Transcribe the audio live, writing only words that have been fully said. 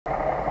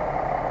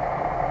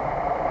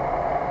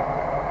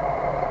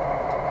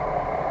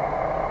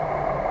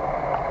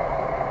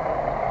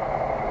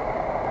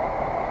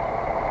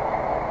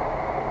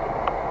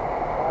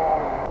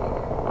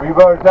We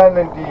were then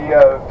in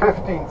the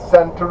 15th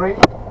century,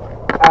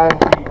 and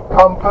the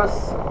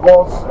compass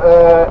was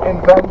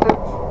invented,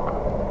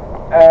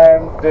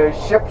 and the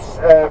ships,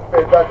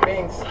 that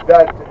means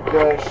that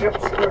the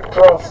ships could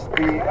cross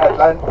the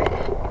Atlantic,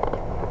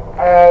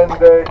 and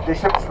the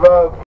ships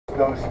were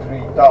those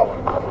three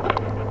towers.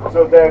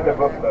 So they're the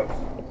buffaloes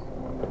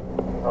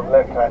on the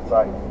left hand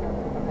side.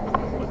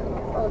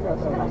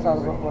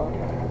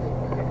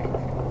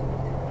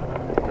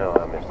 No,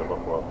 I missed the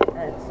buffalo.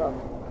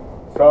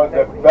 So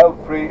the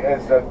belfry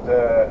is a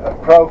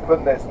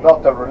profane, it's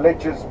not a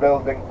religious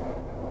building,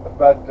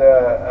 but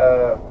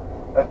a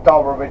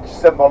tower which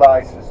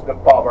symbolizes the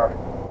power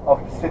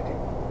of the city.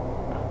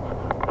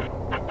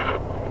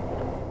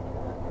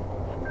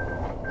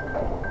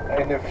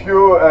 In a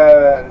few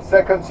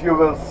seconds you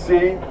will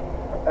see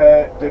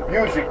the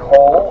music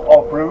hall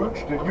of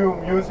Bruges, the new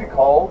music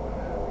hall,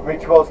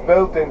 which was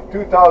built in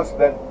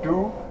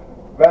 2002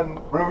 when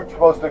Bruges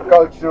was the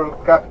cultural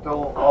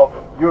capital of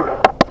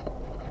Europe.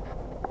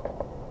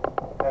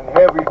 And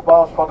here we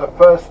pass for the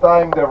first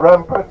time the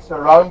ramparts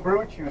around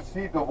Bruges. You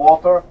see the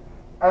water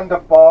and the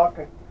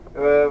park.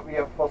 We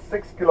have for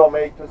 6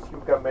 kilometers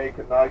you can make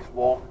a nice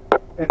walk.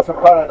 It's a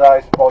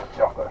paradise for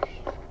joggers.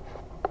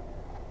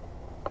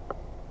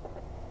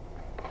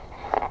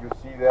 You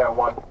see there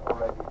one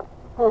already.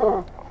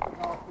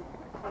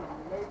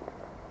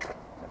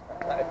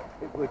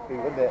 It would be,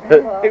 wouldn't it?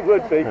 It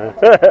would be.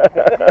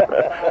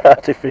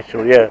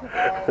 Artificial, yeah.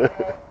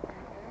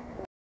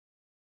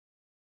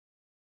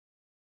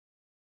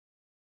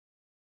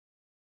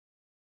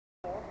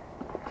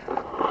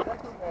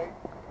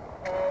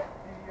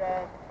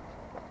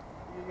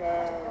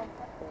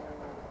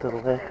 The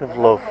lake of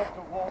love.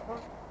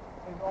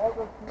 In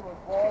order to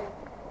avoid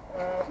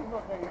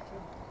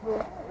inundation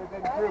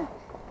within Bruges.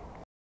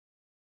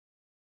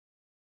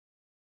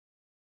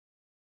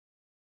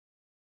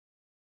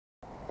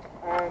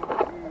 And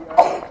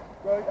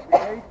the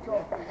gates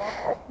of the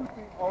rock could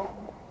be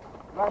opened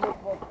when it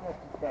was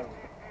necessary.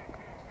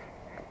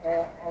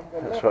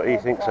 That's what he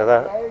thinks of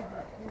that. You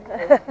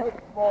see a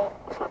much more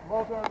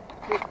modern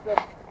system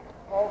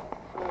of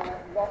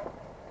locks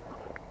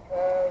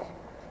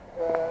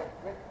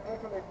which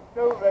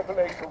still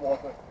regulates the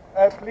water.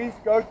 Please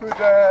go to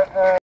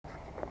the,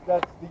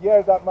 that's the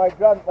year that my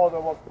grandmother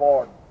was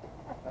born.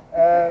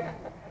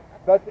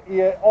 But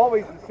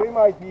always the same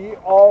idea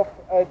of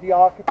the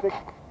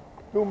architect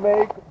to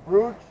make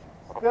Bruges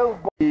still.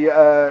 The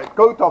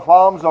coat of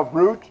arms of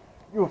Bruges,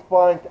 you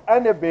find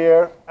and a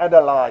bear and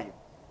a lion.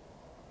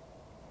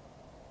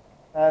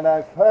 And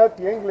I've heard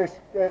the English,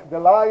 the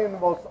lion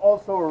was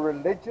also a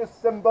religious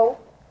symbol,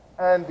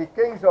 and the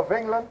kings of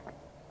England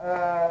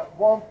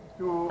want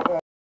to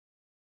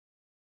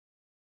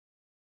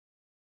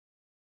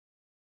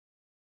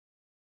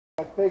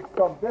take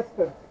some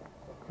distance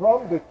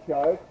from the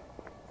church,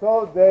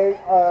 so they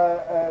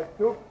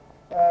took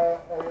a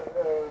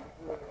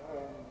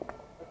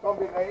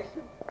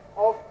combination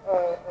of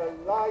a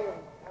lion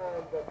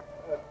and a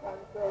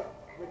panther,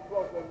 which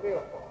was a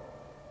leopard.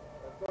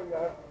 And so you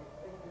have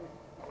these English.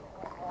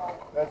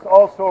 There's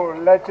also a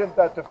legend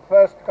that the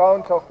first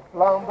Count of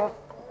Flanders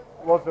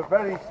was a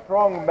very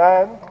strong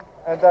man,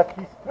 and that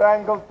he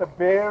strangled the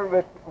bear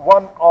with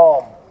one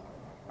arm.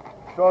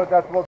 So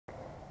that was.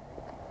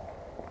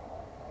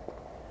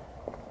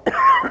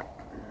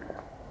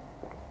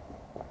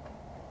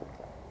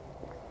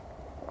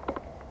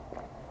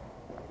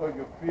 So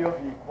you feel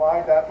the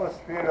quiet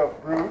atmosphere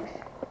of Bruges,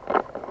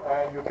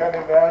 and you can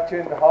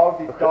imagine how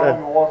the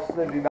town was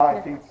in the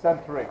 19th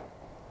century.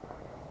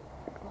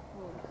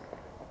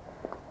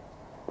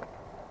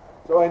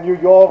 So in New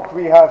York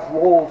we have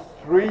Wall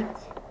Street,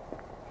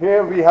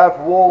 here we have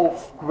Wall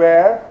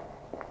Square.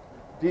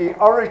 The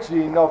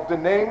origin of the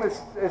name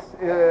is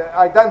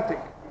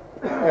identical.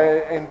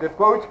 In the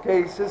both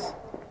cases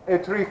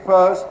it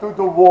refers to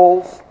the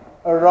walls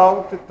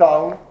around the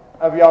town,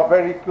 and we are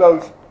very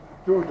close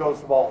to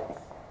those walls.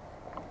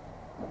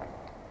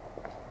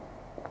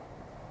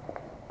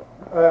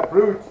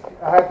 Bruges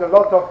had a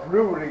lot of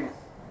breweries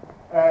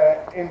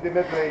in the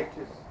Middle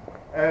Ages.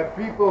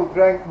 People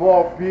drank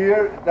more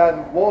beer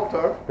than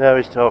water. Now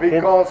he's talking.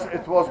 Because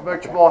it was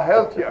much more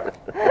healthier.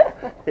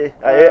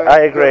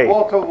 I agree. The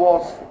water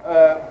was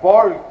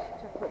boiled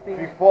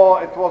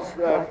before it was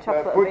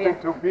put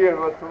into beer,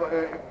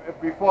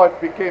 before it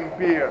became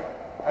beer.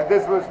 And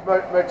this was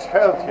much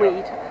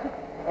healthier.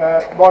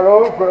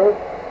 Moreover,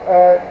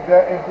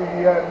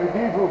 in the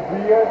medieval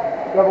beer,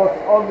 there was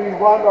only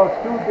 1 or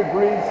 2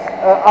 degrees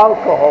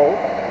alcohol.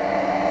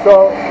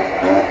 So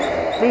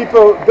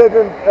people did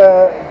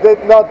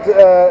not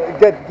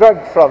get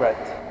drunk from it.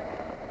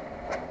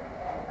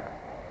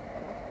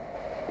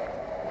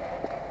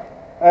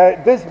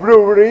 This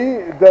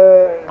brewery,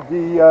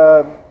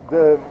 the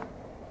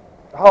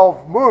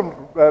Half Moon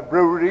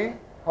Brewery,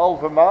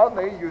 Halve Maan,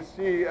 you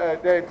see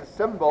there the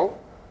symbol,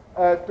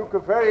 took a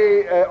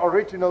very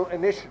original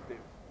initiative.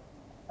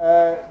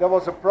 There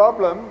was a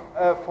problem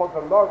for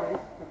the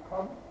lorries to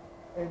come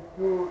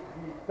into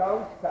the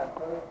town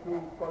center to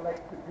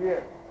collect the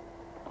beer.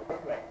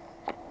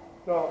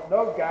 So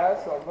no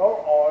gas or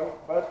no oil,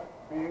 but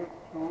beer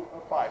through a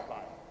pipeline.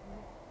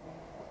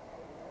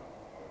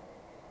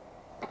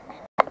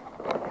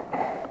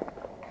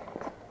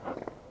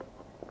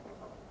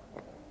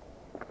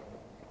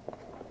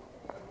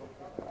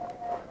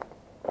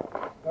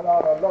 There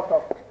are a lot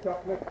of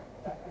chocolate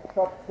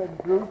shops in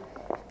Bruges.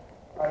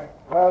 I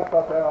heard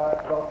that there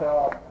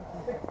are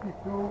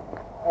 62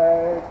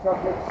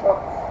 chocolate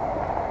shops,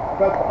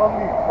 but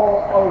only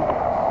 4 owners.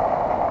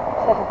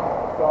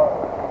 So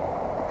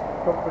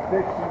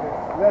competition is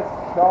less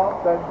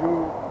sharp than you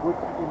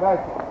would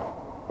imagine.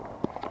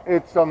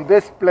 It's on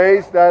this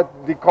place that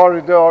the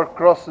corridor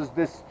crosses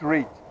this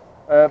street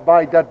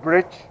by that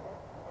bridge,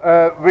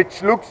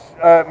 which looks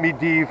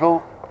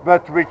medieval,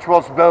 but which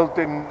was built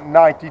in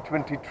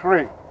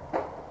 1923.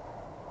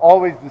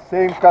 Always the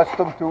same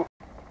custom to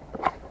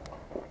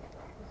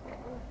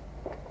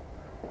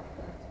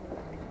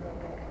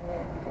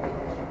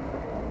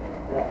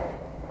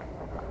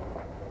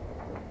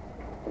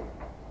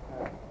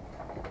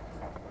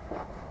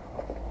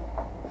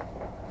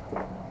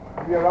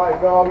we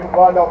arrive now in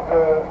one of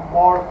the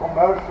more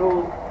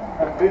commercial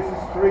and busy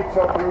streets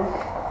of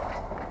Bruges,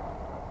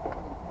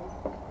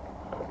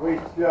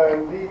 which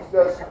leads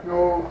us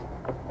to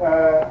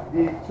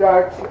the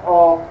Church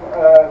of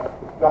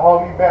the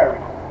Holy Mary.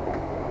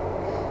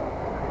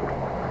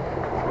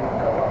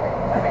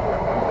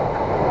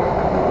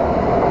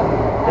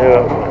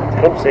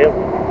 Come see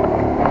him.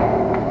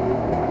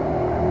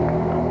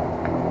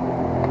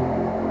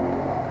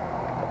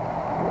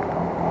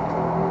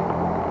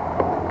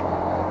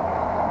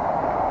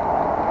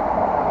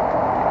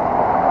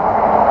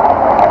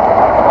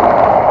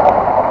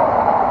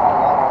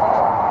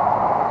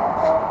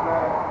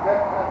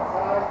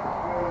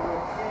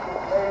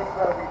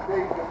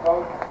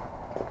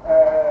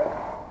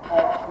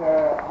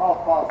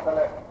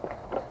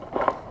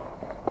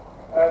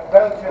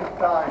 Belgian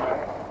time,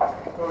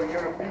 so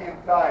European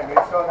time.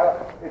 It's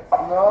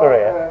now 3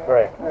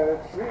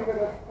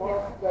 minutes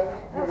past then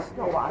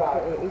European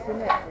time,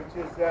 isn't it?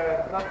 which is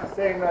not the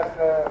same as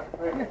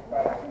British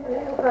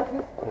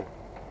time.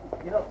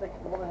 You're not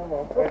taking the one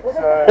home.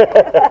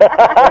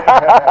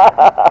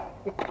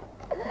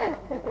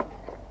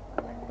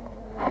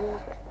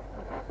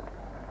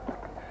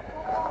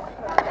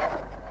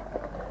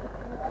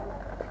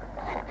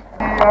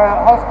 The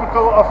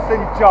Hospital of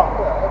St. John.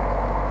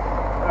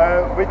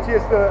 Which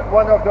is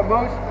one of the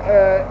most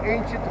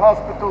ancient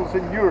hospitals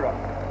in Europe.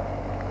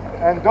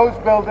 And those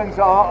buildings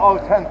are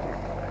authentic.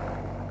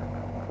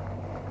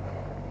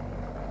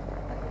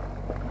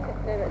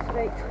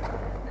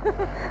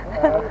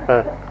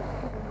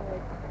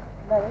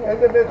 In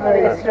the Middle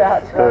East,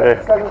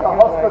 such a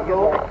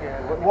hospital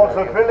was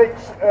a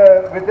village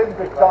within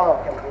the town.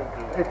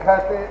 It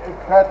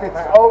had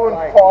its own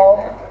farm,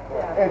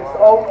 its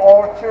own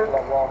orchard,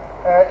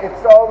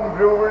 its own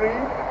brewery,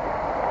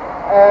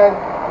 and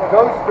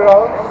those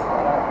grounds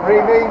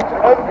remained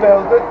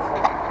unbuilded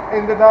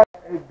in the night.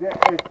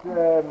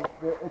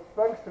 Its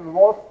function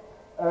was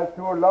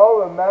to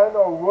allow a man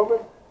or woman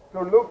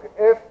to look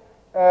if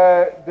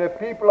the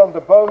people on the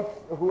boats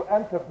who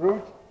enter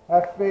Bruges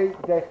have paid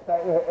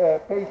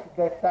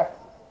their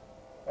taxes.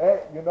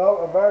 You know,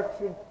 a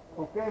merchant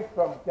who came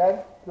from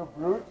Ghent to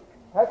Bruges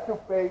had to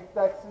pay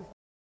taxes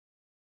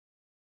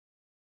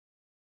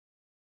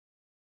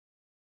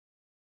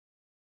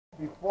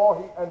before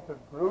he entered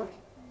Bruges,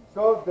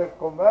 so the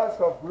commerce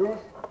of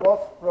Bruges was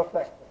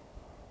protected.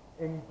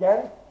 In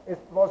Ghent, it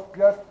was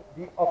just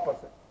the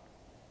opposite.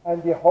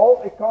 And the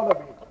whole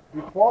economy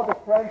before the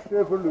French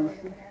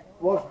Revolution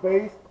was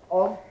based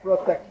on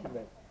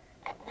protectionism.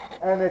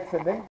 And it's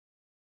an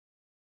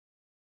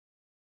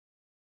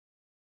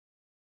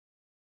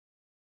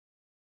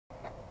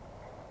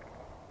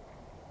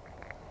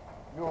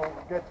you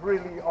get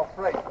really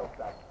afraid of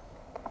that.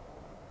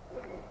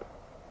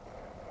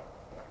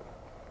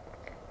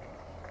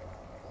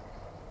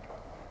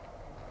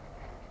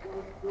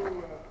 Those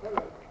two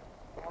pillars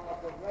are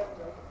the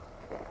remnants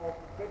of a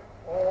big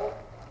hall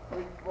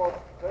which was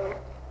built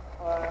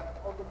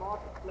on the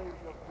marketplace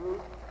of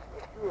Bruges,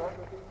 200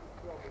 meters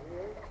from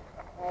here,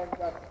 and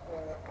that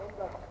on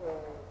that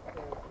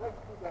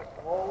next to that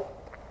hall,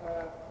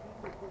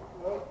 people could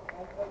load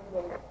and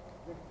unload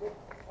the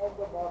ships on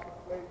the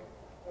marketplace,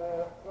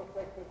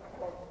 protected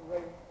from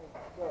rain and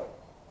snow.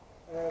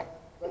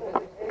 But in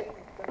the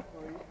 18th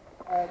century,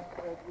 and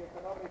the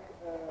economic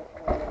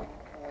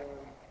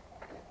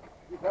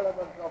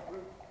development of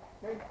Bruges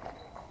changed.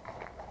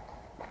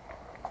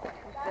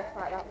 Just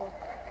like that one.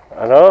 I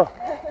know.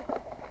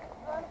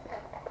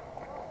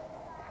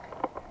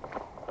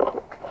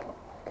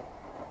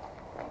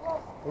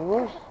 He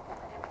was.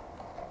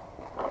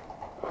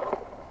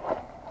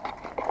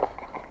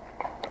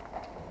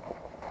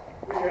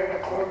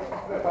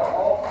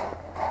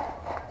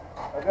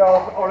 They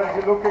are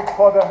already looking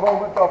for the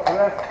moment of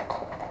rest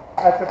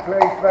at the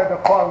place where the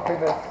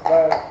fountain is,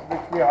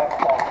 which we have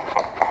found.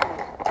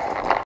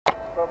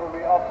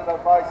 Probably after the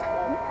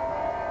bicycle.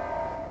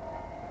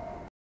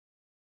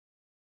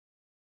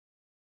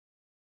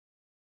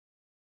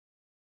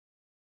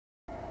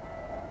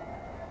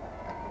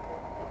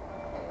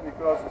 we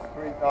cross the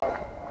street now.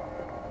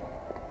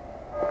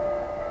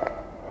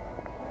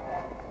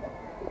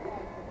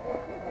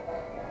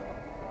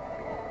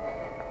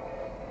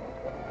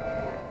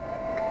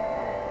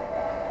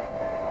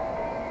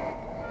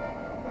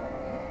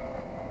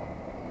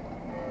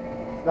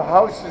 The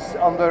houses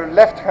on the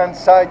left-hand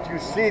side, you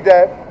see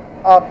there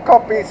are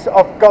copies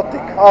of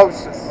Gothic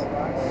houses.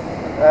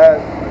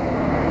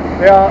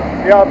 They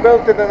are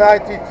built in the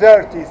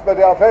 1930s, but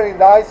they are very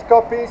nice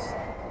copies.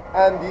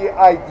 And the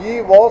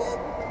idea was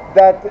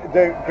that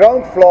the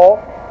ground floor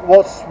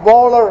was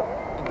smaller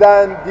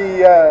than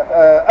the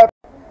upper.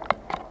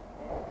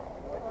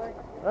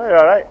 Oh, you're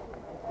all right.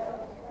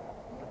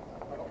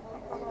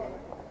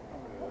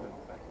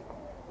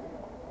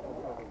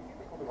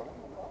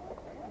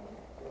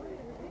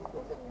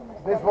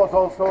 This was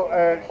also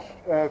a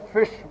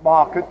fish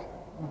market,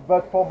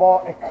 but for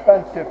more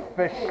expensive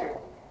fish.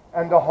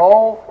 And the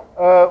hall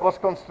was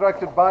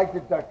constructed by the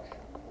Dutch,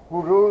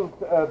 who ruled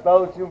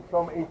Belgium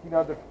from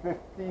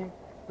 1815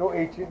 to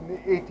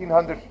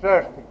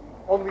 1830.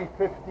 Only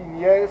 15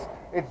 years.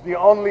 It's the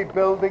only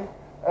building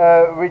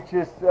which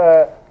is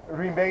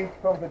remained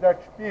from the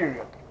Dutch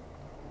period.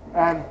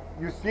 And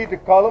you see the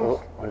columns,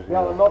 they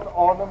are not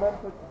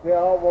ornamented, they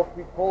are what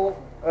we call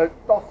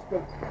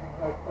Tuscan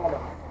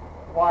columns.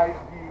 While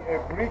the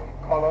Greek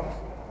columns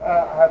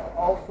have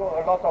also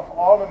a lot of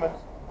ornaments.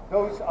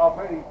 Those are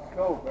very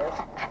sober,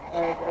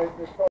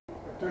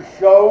 to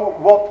show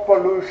what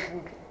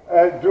pollution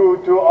can do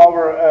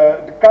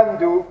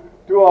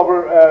to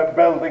our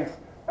buildings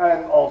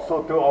and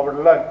also to our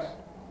lungs.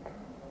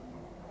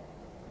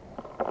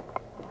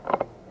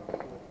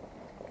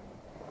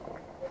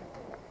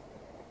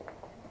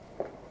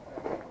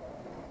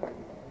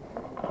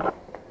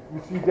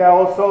 You see there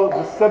also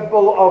the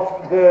symbol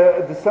of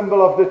the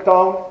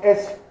town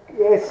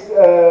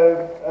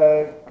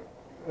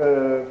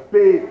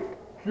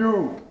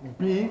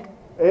PQB,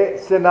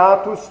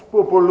 Senatus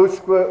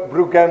Populusque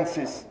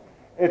Brugensis.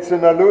 It's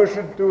an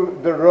allusion to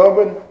the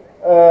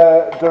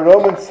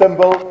Roman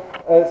symbol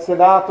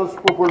Senatus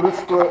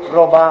Populusque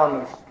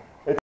Romanus.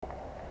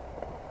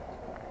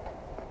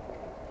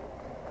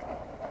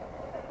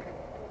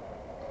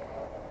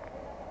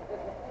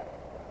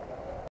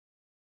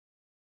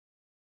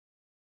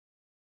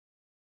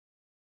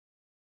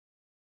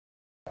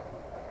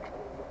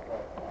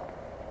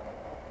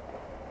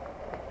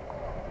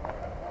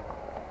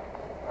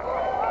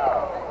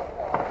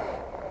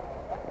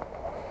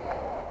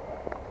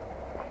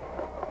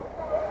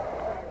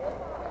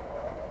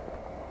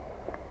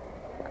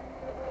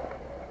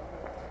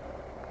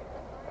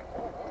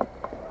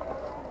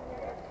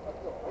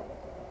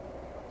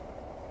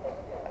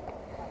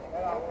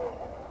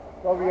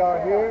 So we are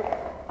here,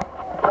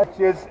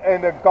 statues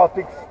in a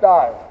Gothic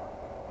style.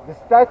 The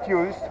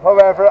statues,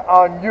 however,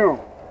 are new.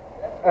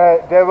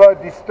 They were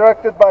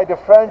constructed by the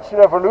French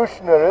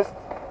revolutionists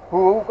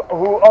who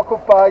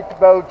occupied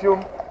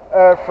Belgium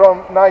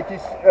from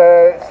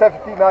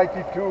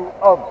 1792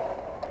 on.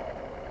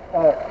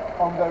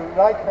 On the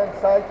right-hand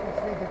side, you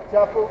see the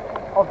chapel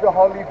of the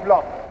Holy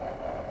Blood.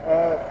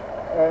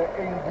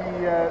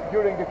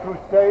 During the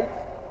Crusades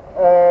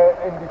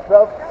in the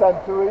 12th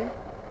century,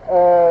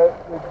 the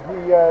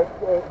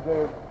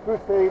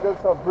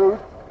Crusaders of Bruges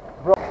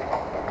brought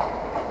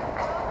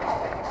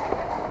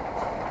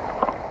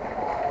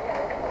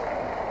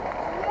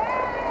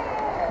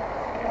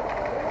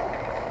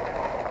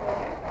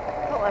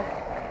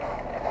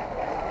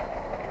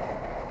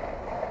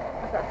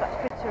That's that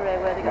picture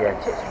where they got the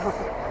chips from.